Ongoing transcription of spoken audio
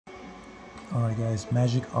Alright guys,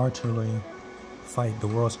 Magic Artillery fight the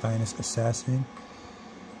world's finest assassin.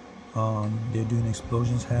 They're doing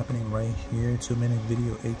explosions happening right here. 2-minute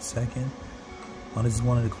video, 8 seconds. This is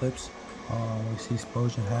one of the clips. We see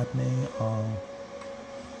explosion happening.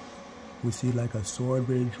 We see like a sword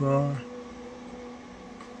being drawn.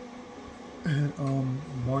 And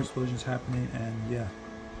more explosions happening, and yeah.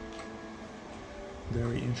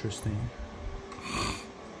 Very interesting.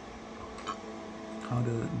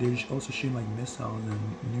 They're also shooting like missiles and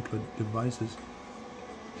nuclear devices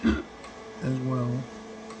as well.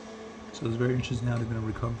 So it's very interesting how they're gonna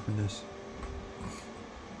recover from this.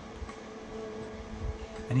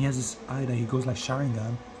 And he has this eye that he goes like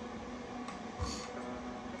Sharingan.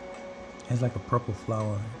 He has like a purple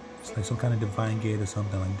flower. It's like some kind of divine gate or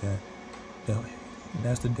something like that.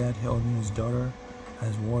 That's the dad holding his daughter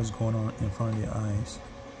as wars going on in front of their eyes.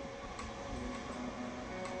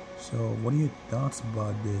 So what are your thoughts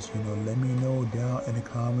about this? You know, let me know down in the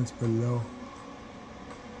comments below.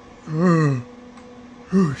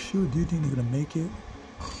 Oh shoot, do you think they're gonna make it?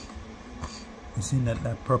 You seen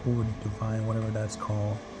that purple divine, whatever that's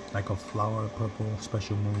called, like a flower purple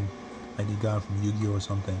special move, like they got from Yu-Gi-Oh or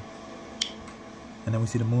something. And then we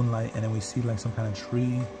see the moonlight, and then we see like some kind of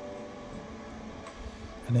tree,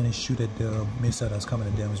 and then they shoot at the missile that's coming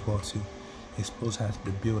at them as well to expose half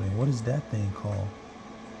the building. What is that thing called?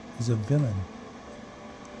 He's a villain.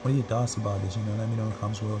 What are your thoughts about this? You know, let me know in the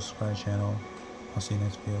comments below. Subscribe to the channel. I'll see you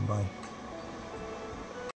next video. Bye.